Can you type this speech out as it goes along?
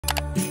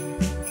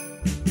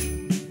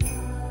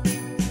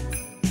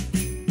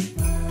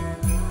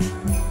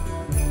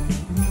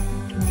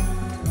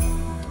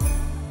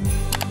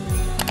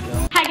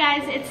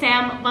guys, it's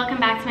Sam.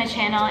 Welcome back to my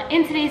channel.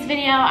 In today's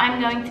video,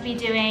 I'm going to be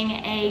doing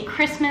a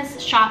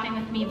Christmas shopping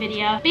with me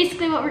video.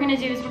 Basically what we're gonna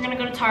do is we're gonna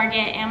go to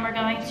Target and we're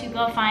going to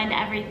go find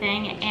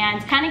everything and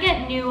kind of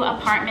get new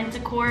apartment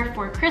decor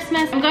for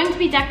Christmas. I'm going to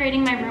be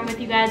decorating my room with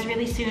you guys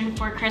really soon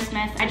for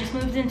Christmas. I just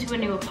moved into a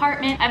new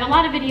apartment. I have a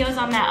lot of videos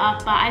on that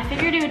up, but I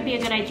figured it would be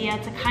a good idea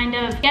to kind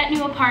of get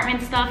new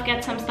apartment stuff,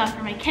 get some stuff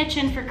for my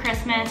kitchen for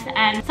Christmas,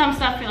 and some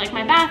stuff for like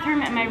my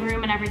bathroom and my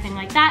room and everything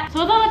like that.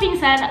 So with all that being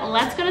said,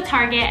 let's go to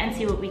Target and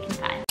see what we can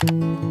find.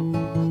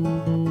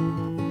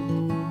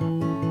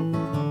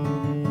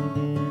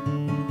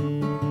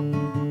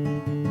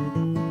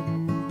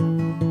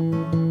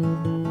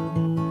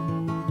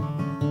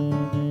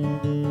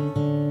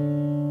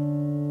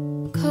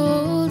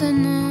 Cold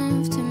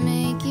enough to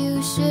make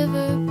you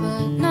shiver,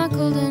 but not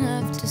cold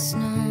enough to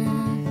snow.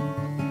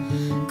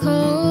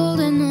 Cold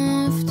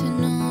enough to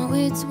know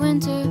it's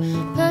winter,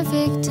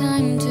 perfect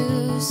time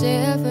to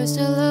say our first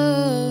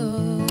hello.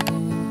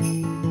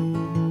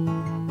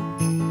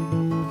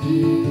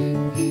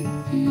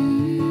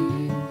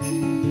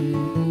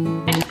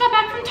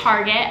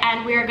 Target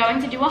and we are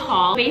going to do a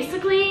haul.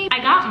 Basically,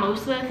 I got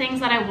most of the things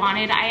that I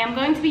wanted. I am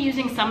going to be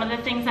using some of the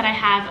things that I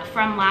have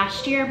from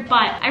last year,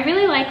 but I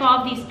really like all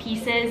of these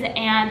pieces,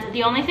 and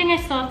the only thing I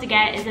still have to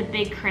get is a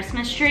big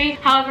Christmas tree.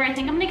 However, I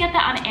think I'm gonna get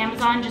that on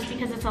Amazon just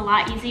because it's a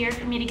lot easier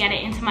for me to get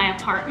it into my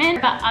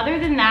apartment. But other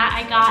than that,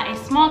 I got a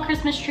small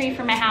Christmas tree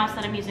for my house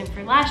that I'm using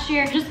for last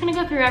year. I'm just gonna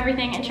go through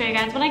everything and show you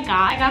guys what I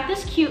got. I got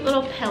this cute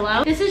little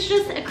pillow. This is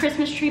just a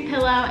Christmas tree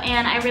pillow,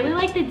 and I really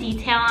like the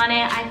detail on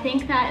it. I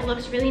think that it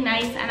looks really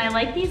nice, and I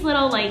like these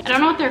little, like, I don't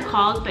know what they're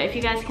called, but if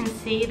you guys can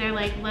see, they're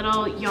like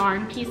little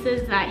yarn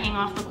pieces that hang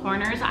off the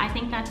corners. I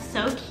think that's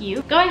so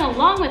cute. Going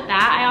along with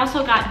that, I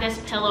also got this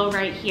pillow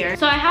right here.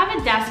 So I have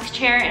a desk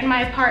chair in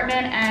my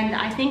apartment, and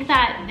I think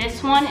that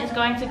this one is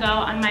going to go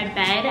on my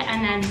bed,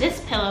 and then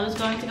this pillow is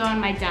going to go on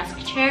my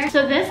desk chair.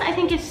 So this I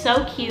think is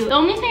so cute. The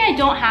only thing I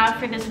don't have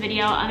for this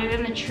video other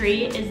than the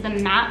tree is the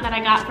mat that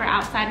I got for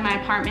outside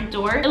my apartment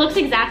door. It looks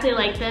exactly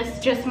like this,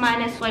 just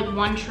minus like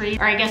one tree,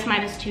 or I guess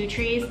minus two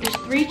trees. There's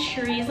 3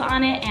 trees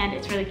on it, and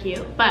it's really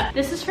cute. But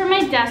this is for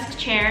my desk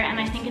chair, and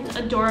I think it's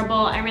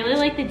adorable. I really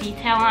like the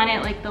detail on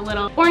it, like the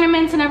little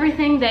ornaments and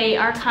everything. They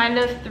are kind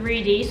of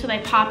 3D, so they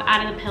pop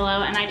out of the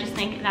pillow, and I just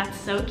think that's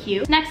so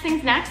cute. Next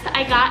things next,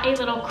 I got a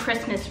little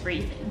Christmas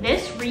wreath.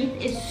 This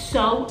wreath is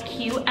so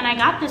cute, and I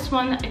got this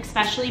one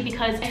especially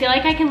because I feel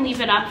like I can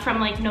leave it up from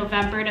like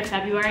November to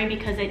February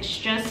because it's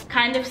just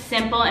kind of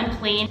simple and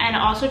plain, and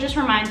also just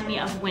reminds me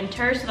of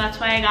winter, so that's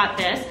why I got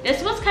this.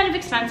 This was kind of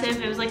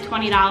expensive. It was like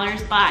 $20,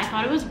 but I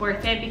thought it was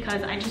worth it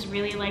because I just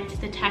really liked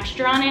the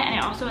texture on it, and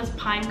it also has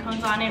pine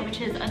cones on it,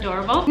 which is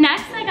adorable.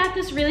 Next, I got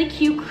this really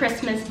cute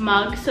Christmas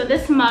mug. So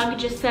this mug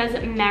just says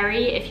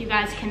Merry, if you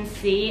guys can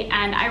see,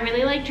 and I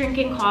really like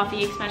drinking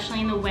coffee,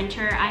 especially in the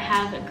winter. I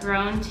have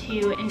grown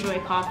to enjoy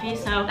coffee,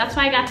 so that's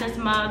why I got this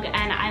mug,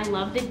 and I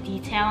love the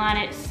detail on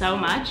it so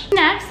much.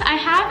 Next, I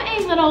have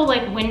a little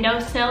like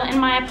windowsill in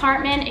my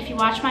apartment. If you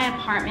watch my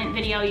apartment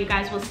video, you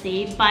guys will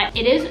see, but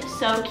it is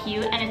so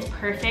cute, and it's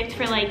perfect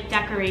for like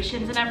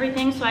decorations and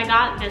everything. So I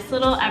got this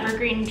little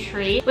evergreen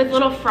tree with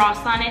little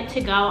frost on it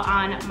to go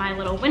on my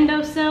little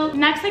windowsill.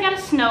 Next, I got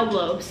a snow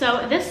globe.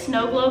 So this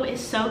snow globe is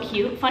so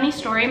cute. Funny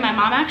story, my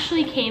mom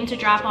actually came to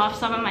drop off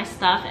some of my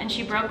stuff, and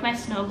she broke my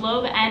snow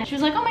globe, and she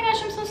was like, oh my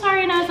gosh, I'm so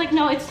sorry. And I was like,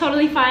 no, it's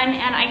totally fine.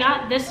 And I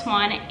got this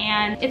one,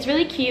 and it's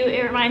really cute.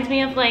 It reminds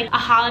me of like a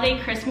holiday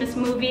Christmas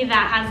movie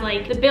that has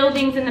like the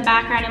buildings in the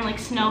background and like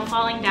snow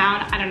falling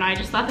down. I don't know, I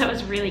just thought that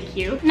was really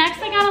cute.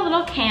 Next, I got a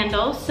little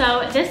candle.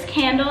 So this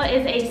candle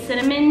is a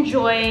cinnamon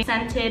joy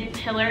scented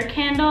pillar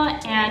candle,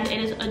 and it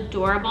is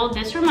adorable.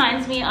 This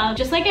reminds me of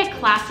just like a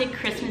classic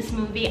Christmas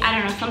movie. I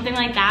don't know, something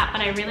like that,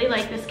 but I really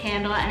like this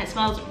candle, and it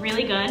smells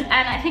really good.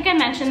 And I think I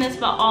mentioned this,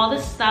 but all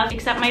this stuff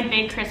except my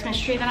big Christmas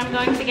tree that I'm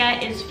going to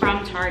get is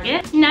from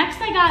Target.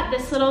 Next, I got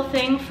this little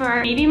thing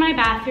for maybe my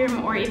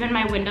bathroom or even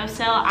my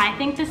windowsill. I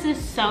think this is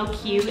so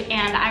cute,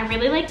 and I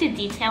really like the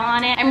detail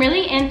on it. I'm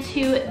really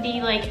into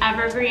the like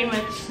evergreen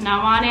with snow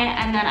on it,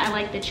 and then I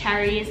like the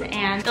cherries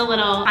and the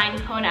little pine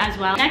cone as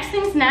well. Next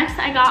things next,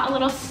 I got a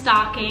little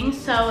stocking.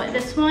 So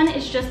this one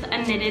is just a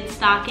knitted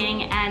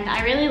stocking, and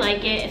I really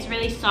like it. It's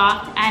really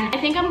soft, and I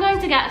think I'm going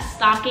to get a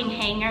stocking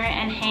hanger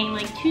and hang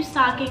like 2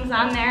 stockings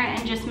on there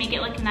and just make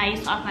it look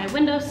nice off my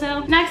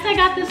windowsill. Next, I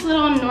got this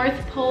little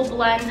North Pole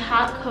Blend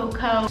hot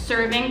cocoa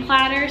serving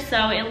platter.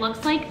 So it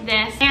looks like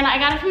this, and I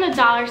got it from the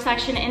dollar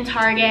section in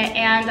Target,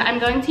 and I'm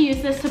going to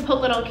use this to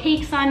put little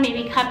cakes on,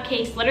 maybe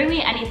cupcakes,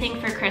 literally anything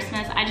for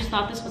Christmas. I just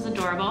thought this was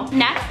adorable.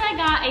 Next, I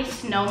got a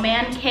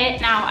snowman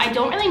kit. Now, I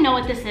don't really know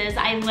what this is.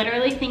 I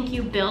literally think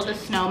you build a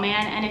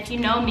snowman, and if you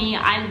know me,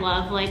 I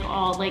love like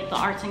all like the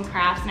arts and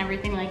crafts and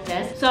everything like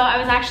this. So I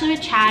was actually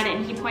with Chad,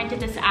 and he pointed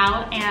this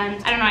out,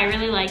 and I don't know, I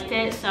really liked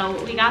it.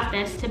 So we got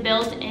this to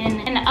build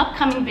in an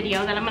upcoming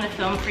video that I'm gonna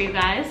film for you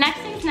guys. Next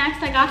thing things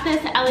next, I got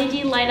this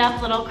LED light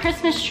up little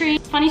Christmas tree.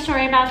 Funny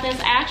story about this,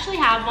 I actually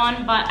have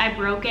one, but I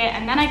broke it,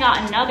 and then I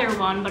got another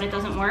one, but it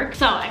doesn't work.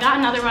 So I got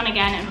another one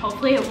again, and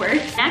hopefully it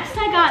works. Next,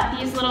 I got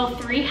these little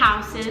 3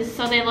 houses.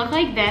 So they look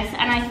like this,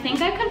 and I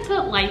think I could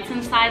put lights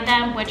inside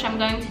them, which I'm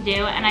going to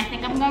do, and I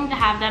think I'm going to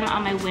have them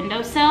on my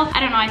windowsill. I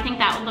don't know, I think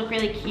that would look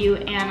really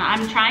cute, and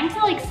I'm trying to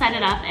like set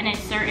it up in a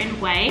certain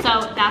way.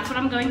 So that's what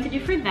I'm going to do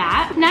for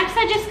that. Next,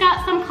 I just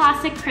got some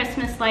classic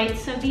Christmas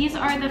lights. So these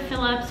are the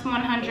Philips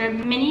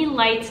 100 mini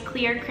lights,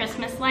 clear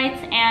Christmas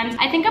lights, and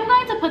I think I'm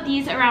going to put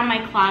these around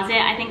my closet.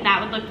 I think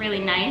that would look really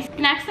nice.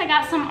 Next, I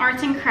got some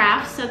arts and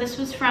crafts. So this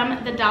was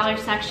from the dollar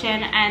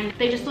section, and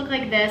they just look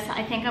like this.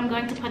 I think I'm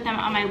going to put them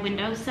on my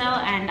windowsill,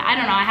 and I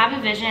don't know, I have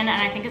a vision, and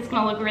I think it's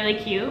gonna look really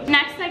cute.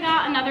 Next, I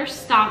got another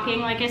stocking.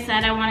 Like I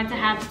said, I wanted to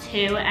have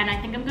 2, and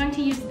I think I'm going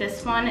to use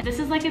this one. This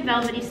is like a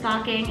velvety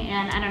stocking,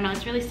 and I don't know,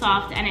 it's really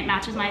soft, and it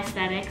matches my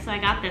aesthetic, so I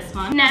got this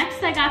one.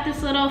 Next, I got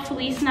this little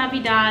Feliz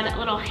Navidad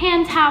little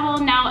hand towel.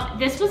 Now,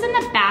 this was in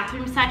the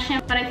bathroom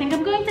section, but I think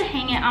I'm going to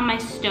hang it on my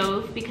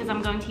stove because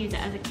I'm going to use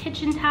it as a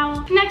kitchen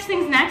towel. Next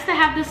things next, I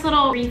have this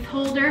little wreath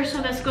holder.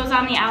 So this goes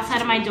on the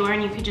outside of my door,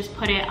 and you could just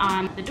put it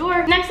on the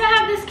door. Next, I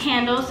have this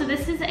candle. So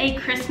this is a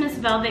Christmas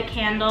velvet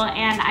candle,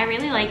 and I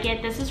really like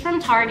it. This is from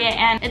Target,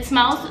 and it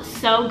smells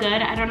so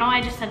good. I don't know why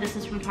I just said this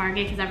is from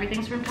Target because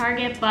everything's from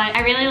Target, but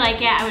I really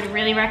like it. I would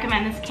really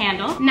recommend this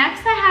candle.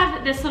 Next, I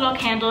have this little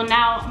candle.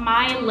 Now,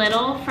 my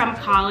little from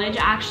college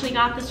actually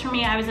got this for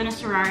me. I was in a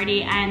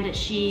sorority, and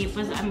she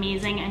was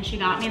amazing, and she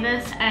got me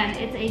this, and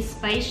it's a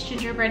spiced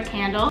gingerbread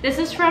candle. This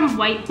is from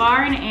White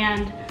Barn,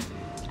 and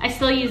I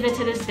still use it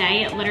to this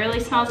day. It literally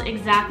smells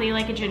exactly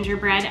like a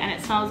gingerbread, and it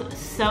smells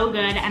so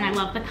good, and I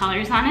love the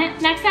colors on it.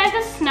 Next, I have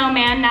this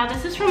snowman. Now,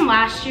 this is from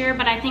last year,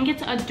 but I think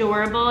it's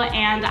adorable,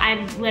 and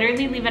I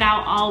literally leave it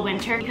out all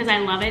winter because I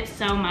love it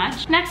so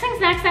much. Next things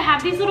next, I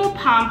have these little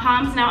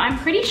pom-poms. Now, I'm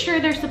pretty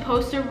sure they're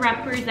supposed to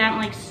represent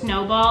like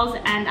snowballs,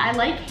 and I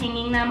like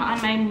hanging them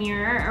on my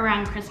mirror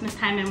around Christmas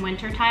time and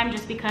winter time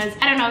just because,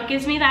 I don't know, it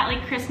gives me that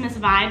like Christmas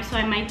vibe, so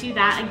I might do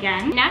that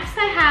again. Next,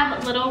 I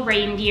have little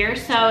reindeer.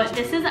 So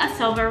this is a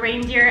silver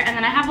reindeer, and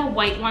then I have a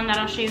white one that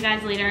I'll show you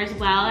guys later as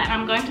well, and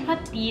I'm going to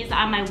put these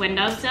on my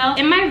windowsill.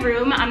 In my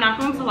room, I'm not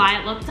going to lie,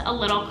 it looked a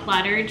little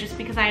cluttered just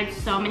because I had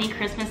so many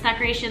Christmas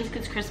decorations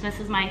because Christmas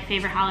is my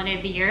favorite holiday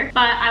of the year,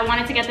 but I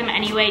wanted to get them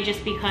anyway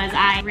just because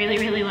I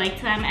really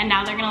liked them, and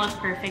now they're gonna look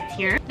perfect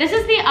here. This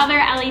is the other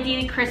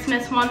LED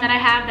Christmas one that I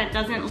have that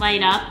doesn't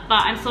light up, but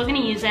I'm still gonna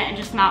use it and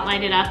just not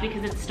light it up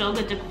because it's still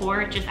good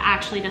decor. It just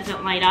actually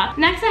doesn't light up.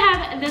 Next, I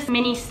have this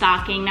mini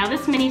stocking. Now,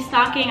 this mini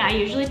stocking I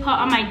usually put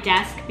on my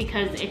desk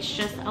because it's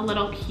just a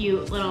little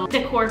cute little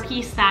decor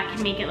piece that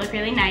can make it look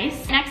really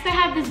nice. Next, I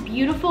have this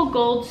beautiful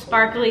gold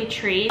sparkly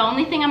tree. The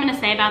only thing I'm gonna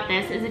say about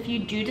this is if you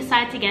do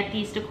decide to get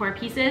these decor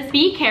pieces,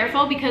 be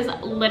careful because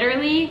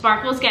literally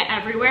sparkles get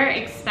everywhere,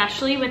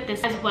 especially with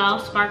this as well.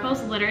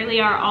 Sparkles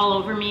literally are all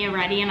over me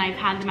already, and I've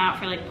had them out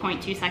for like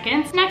 0.2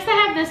 seconds. Next, I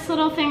have this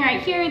little thing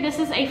right here. This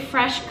is a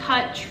fresh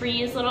cut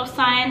trees little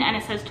sign, and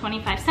it says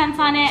 25 cents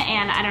on it,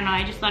 and I don't know,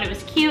 I just thought it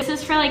was cute.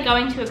 This is for like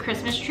going to a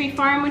Christmas tree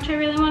farm, which I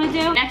really want to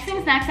do. Next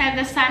things next, I have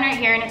this sign right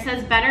here, and it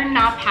says better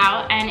not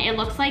pout, and it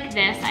looks like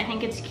this. I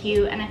think it's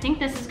cute, and I think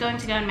this is going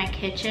to go in my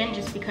kitchen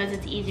just because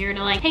it's easier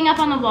to like hang up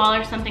on the wall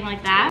or something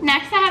like that.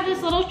 Next, I have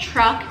this little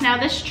truck. Now,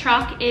 this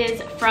truck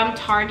is from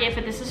Target,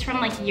 but this is from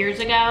like years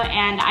ago,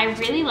 and I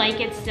really like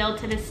it still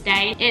to this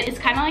day. It's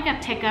kind of like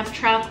a pickup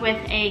truck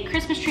with a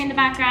Christmas tree in the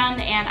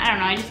background, and I don't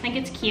know, I just think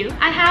it's cute.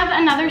 I have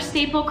another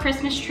staple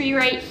Christmas tree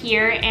right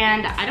here,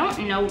 and I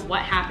don't know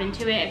what happened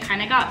to it. It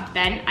kind of got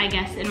bent, I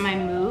guess, in my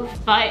move,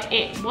 but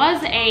it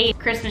was a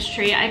Christmas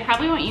tree. I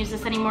probably won't use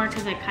this anymore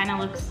because it kind of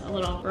looks a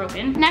little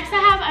broken. Next, I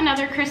have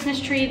another Christmas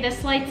tree.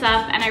 This lights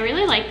up, and I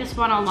really like this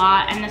one a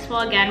lot, and this will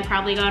again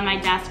probably go on my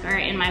desk or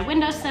in my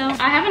windowsill.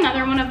 I have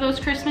another one of those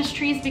Christmas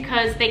trees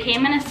because they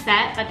came in a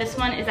set, but this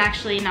one is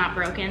actually not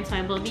broken, so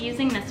I will be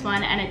using this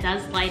one, and it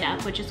does light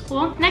up, which is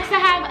cool. Next, I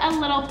have a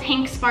little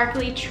pink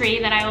sparkly tree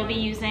that I will be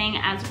using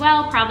as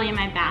well, probably in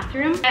my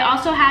bathroom. I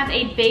also have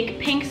a big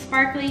pink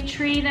sparkly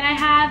tree that I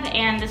have,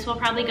 and this will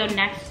probably go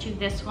next to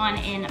this one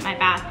in my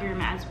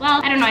bathroom as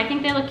well. I don't know, I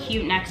think they look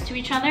cute next to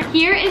each other.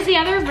 Here is the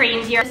other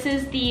reindeer. This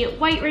is the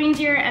white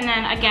reindeer, and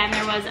then again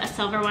there was a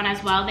silver one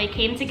as well. They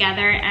came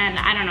together, and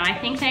I don't know, I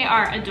think they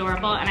are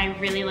adorable, and I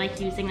really like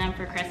using them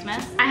for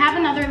Christmas. I have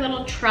another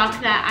little truck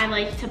that I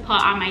like to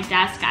put on my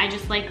desk. I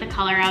just like the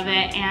color of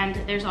it, and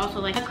there's also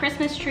like a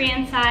Christmas tree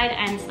inside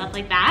and stuff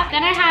like that.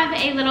 Then I have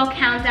a little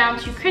countdown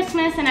to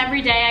Christmas, and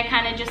every day I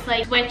kind of just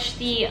like switch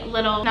the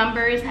little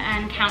numbers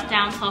and count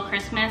down till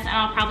Christmas, and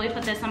I'll probably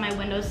put this on my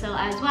windowsill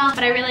as well,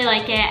 but I really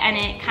like it, and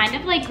it kind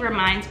of like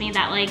reminds me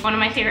that like one of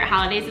my favorite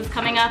holidays is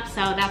coming up, so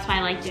that's why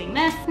I like doing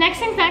this. Next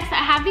things next, I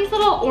have these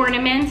little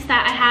ornaments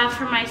that I have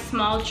for my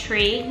small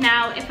tree.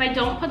 Now, if I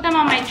don't put them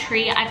on my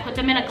tree, I put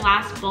them in a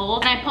glass bowl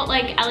and I put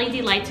like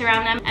LED lights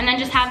around them and then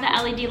just have the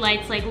LED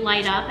lights like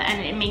light up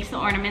and it makes the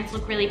ornaments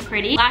look really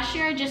pretty. Last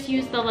year I just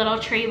used the little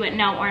tree with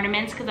no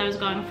ornaments because I was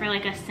going for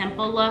like a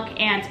simple look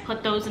and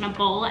put those in a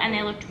bowl and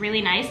they looked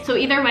really nice. So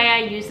either way I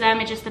use them,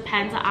 it just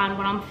depends on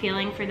what I'm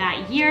feeling for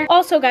that year.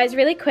 Also guys,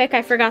 really quick,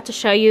 I forgot to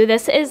show you,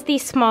 this is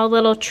the small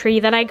little tree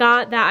that I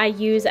got that I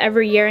use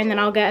every year, and then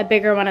I'll get a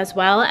bigger one as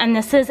well. And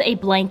this is a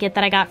blanket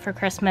that I got for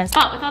Christmas.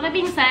 But with all that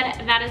being said,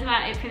 that is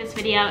about it for this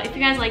video. If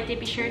you guys liked it,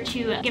 be sure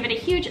to give it a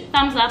huge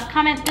thumbs up.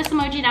 Comment this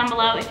emoji down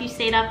below if you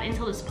stayed up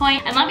until this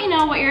point, and let me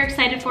know what you're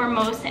excited for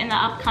most in the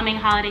upcoming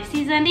holiday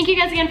season. Thank you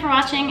guys again for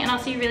watching, and I'll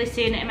see you really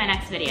soon in my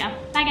next video.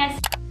 Bye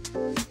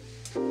guys.